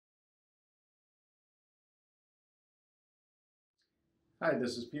Hi,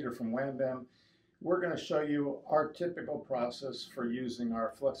 this is Peter from Wham Bam. We're going to show you our typical process for using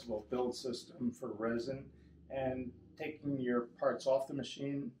our flexible build system for resin and taking your parts off the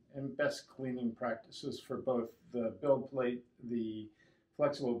machine and best cleaning practices for both the build plate, the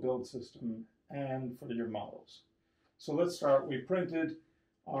flexible build system, and for your models. So let's start. We printed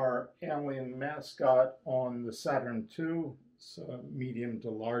our alien mascot on the Saturn II. It's a medium to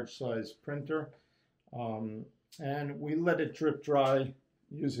large size printer. And we let it drip dry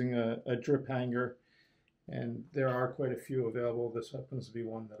using a drip hanger, and there are quite a few available. This happens to be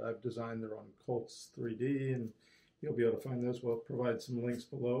one that I've designed. They're on Colts 3D, and you'll be able to find those. We'll provide some links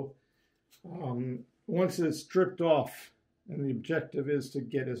below. Once it's dripped off, and the objective is to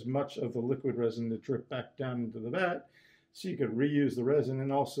get as much of the liquid resin to drip back down into the vat so you could reuse the resin,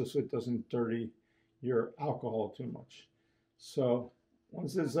 and also so it doesn't dirty your alcohol too much. So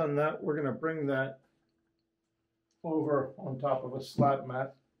once it's done that, we're going to bring that over on top of a slab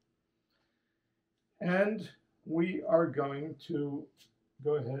mat, and we are going to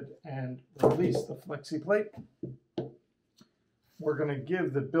go ahead and release the Flexi plate. We're going to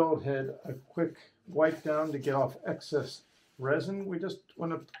give the build head a quick wipe down to get off excess resin. We just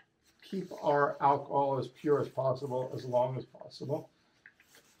want to keep our alcohol as pure as possible, as long as possible.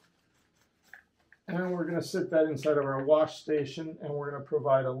 And we're going to sit that inside of our wash station, and we're going to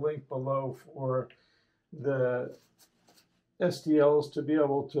provide a link below for the STLs to be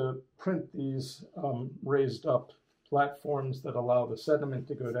able to print these raised up platforms that allow the sediment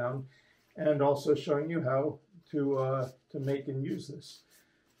to go down, and also showing you how to make and use this.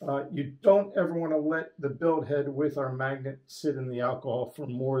 You don't ever want to let the build head with our magnet sit in the alcohol for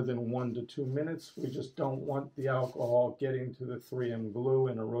more than 1 to 2 minutes. We just don't want the alcohol getting to the 3M glue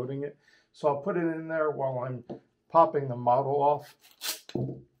and eroding it. So I'll put it in there while I'm popping the model off.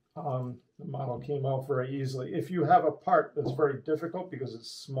 The model came out very easily. If you have a part that's very difficult because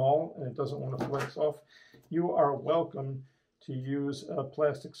it's small and it doesn't want to flex off, you are welcome to use a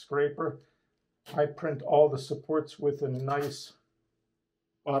plastic scraper. I print all the supports with a nice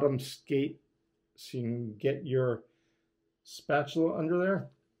bottom skate so you can get your spatula under there.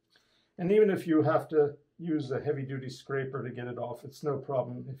 And even if you have to use a heavy-duty scraper to get it off, it's no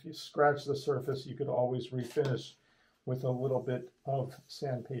problem. If you scratch the surface, you could always refinish with a little bit of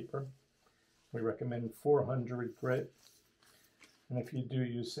sandpaper. We recommend 400 grit. And if you do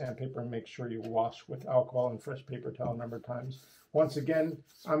use sandpaper, make sure you wash with alcohol and fresh paper towel a number of times. Once again,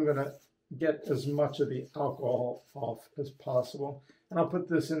 I'm going to get as much of the alcohol off as possible. And I'll put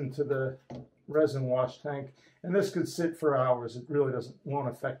this into the resin wash tank. And this could sit for hours. It really won't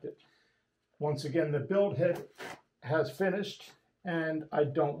affect it. Once again, the build head has finished, and I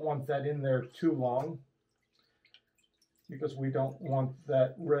don't want that in there too long, because we don't want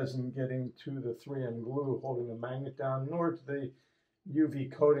that resin getting to the 3M glue holding the magnet down, nor to the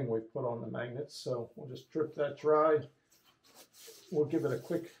UV coating we put on the magnets. So we'll just drip that dry. We'll give it a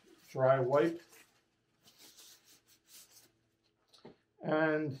quick dry wipe.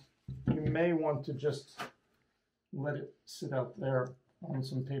 And you may want to just let it sit out there on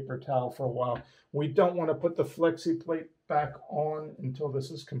some paper towel for a while. We don't want to put the Flexi plate back on until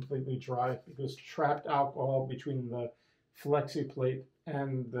this is completely dry, because trapped alcohol between the Flexi plate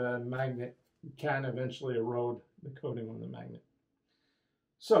and the magnet can eventually erode the coating on the magnet.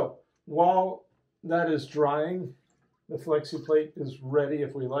 So while that is drying, the Flexi plate is ready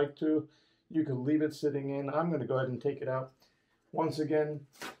if we like to. You could leave it sitting in. I'm going to go ahead and take it out. Once again,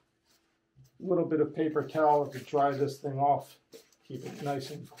 a little bit of paper towel to dry this thing off. Keep it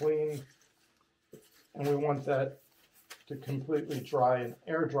nice and clean. And we want that to completely dry and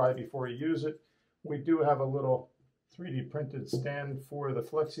air dry before you use it. We do have a little 3D printed stand for the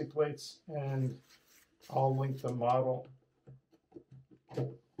Flexi plates, and I'll link the model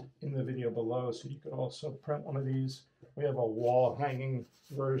in the video below so you could also print one of these. We have a wall hanging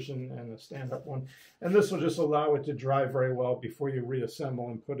version and a stand-up one, and this will just allow it to dry very well before you reassemble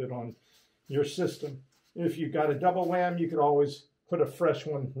and put it on your system. If you've got a double wham, you could always put a fresh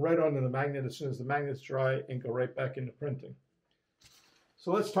one right onto the magnet as soon as the magnet's dry and go right back into printing.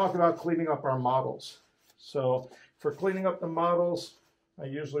 So let's talk about cleaning up our models. So for cleaning up the models, I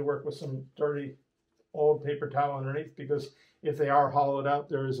usually work with some dirty old paper towel underneath, because if they are hollowed out,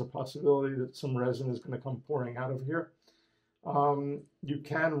 there is a possibility that some resin is going to come pouring out of here. You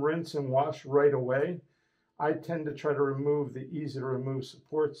can rinse and wash right away. I tend to try to remove the easy to remove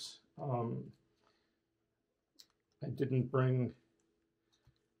supports. I didn't bring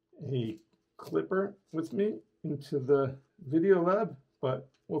a clipper with me into the video lab, but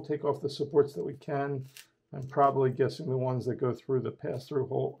we'll take off the supports that we can. I'm probably guessing the ones that go through the pass-through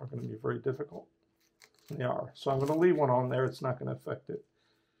hole are going to be very difficult. They are. So I'm going to leave one on there. It's not going to affect it.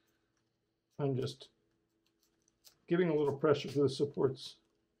 I'm just giving a little pressure to the supports,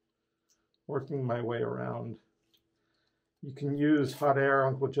 working my way around. You can use hot air.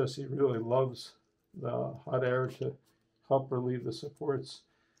 Uncle Jesse really loves the hot air to help relieve the supports,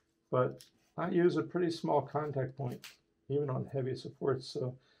 but I use a pretty small contact point, even on heavy supports,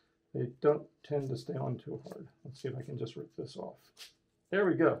 so they don't tend to stay on too hard. Let's see if I can just rip this off. There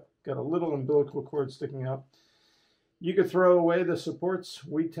we go. Got a little umbilical cord sticking out. You could throw away the supports.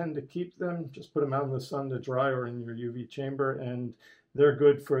 We tend to keep them. Just put them out in the sun to dry or in your UV chamber, and they're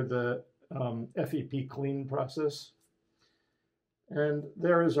good for the FEP clean process. And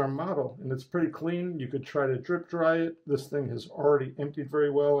there is our model, and it's pretty clean. You could try to drip dry it. This thing has already emptied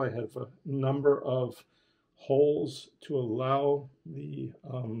very well. I have a number of holes to allow the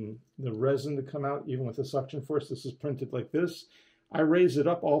resin to come out, even with the suction force. This is printed like this. I raise it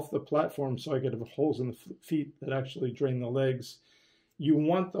up off the platform so I get holes in the feet that actually drain the legs. You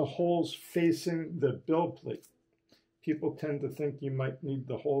want the holes facing the build plate. People tend to think you might need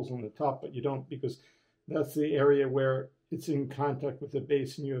the holes on the top, but you don't, because that's the area where it's in contact with the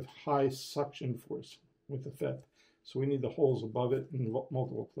base and you have high suction force with the FEP. So we need the holes above it in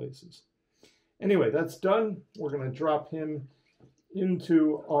multiple places. Anyway, that's done. We're going to drop him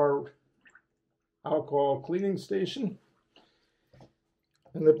into our alcohol cleaning station.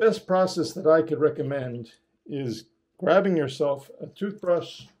 And the best process that I could recommend is grabbing yourself a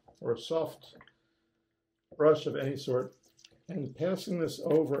toothbrush or a soft brush of any sort and passing this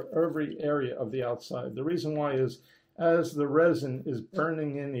over every area of the outside. The reason why is as the resin is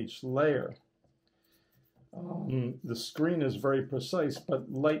burning in each layer, the screen is very precise,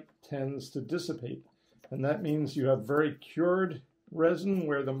 but light tends to dissipate. And that means you have very cured resin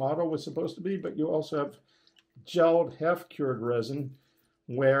where the model was supposed to be, but you also have gelled, half-cured resin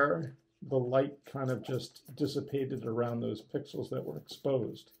where the light kind of just dissipated around those pixels that were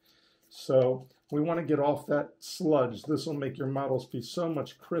exposed. So we want to get off that sludge. This will make your models be so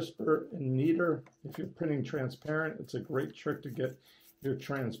much crisper and neater. If you're printing transparent, it's a great trick to get your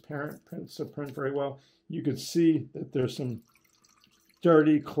transparent prints to print very well. You could see that there's some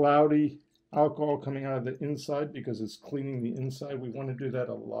dirty, cloudy alcohol coming out of the inside because it's cleaning the inside. We want to do that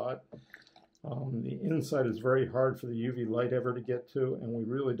a lot. The inside is very hard for the UV light ever to get to, and we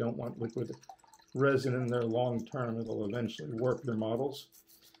really don't want liquid resin in there long term. It'll eventually warp your models.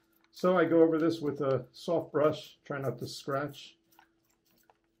 So I go over this with a soft brush, try not to scratch.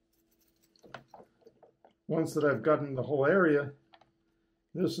 Once that I've gotten the whole area,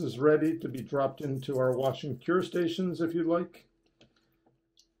 this is ready to be dropped into our wash and cure stations if you'd like.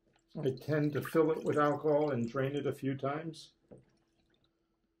 I tend to fill it with alcohol and drain it a few times.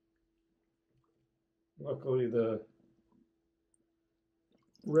 Luckily, the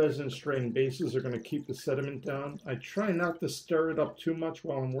resin strain bases are going to keep the sediment down. I try not to stir it up too much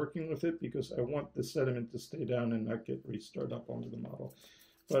while I'm working with it because I want the sediment to stay down and not get re-stirred up onto the model.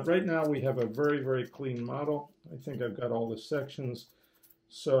 But right now we have a very, very clean model. I think I've got all the sections.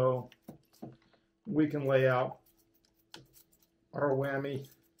 So we can lay out our whammy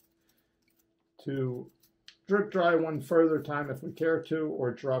to drip dry one further time if we care to,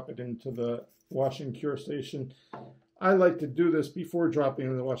 or drop it into the wash and cure station. I like to do this before dropping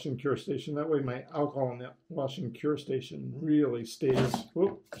in the wash and cure station. That way my alcohol in the wash and cure station really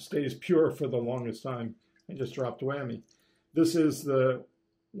stays pure for the longest time. I just dropped whammy. This is the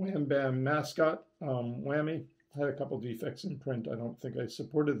Wham Bam mascot whammy. I had a couple defects in print. I don't think I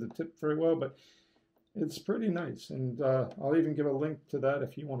supported the tip very well, but it's pretty nice. And I'll even give a link to that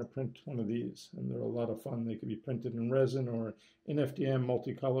if you want to print one of these. And they're a lot of fun. They could be printed in resin or in FDM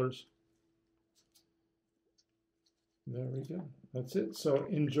multicolors. There we go. That's it. So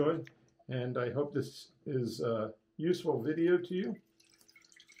enjoy, and I hope this is a useful video to you,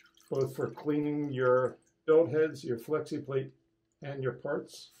 both for cleaning your build heads, your flexi plate, and your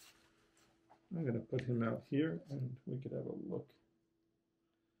parts. I'm going to put him out here, and we could have a look.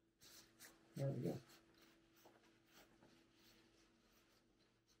 There we go.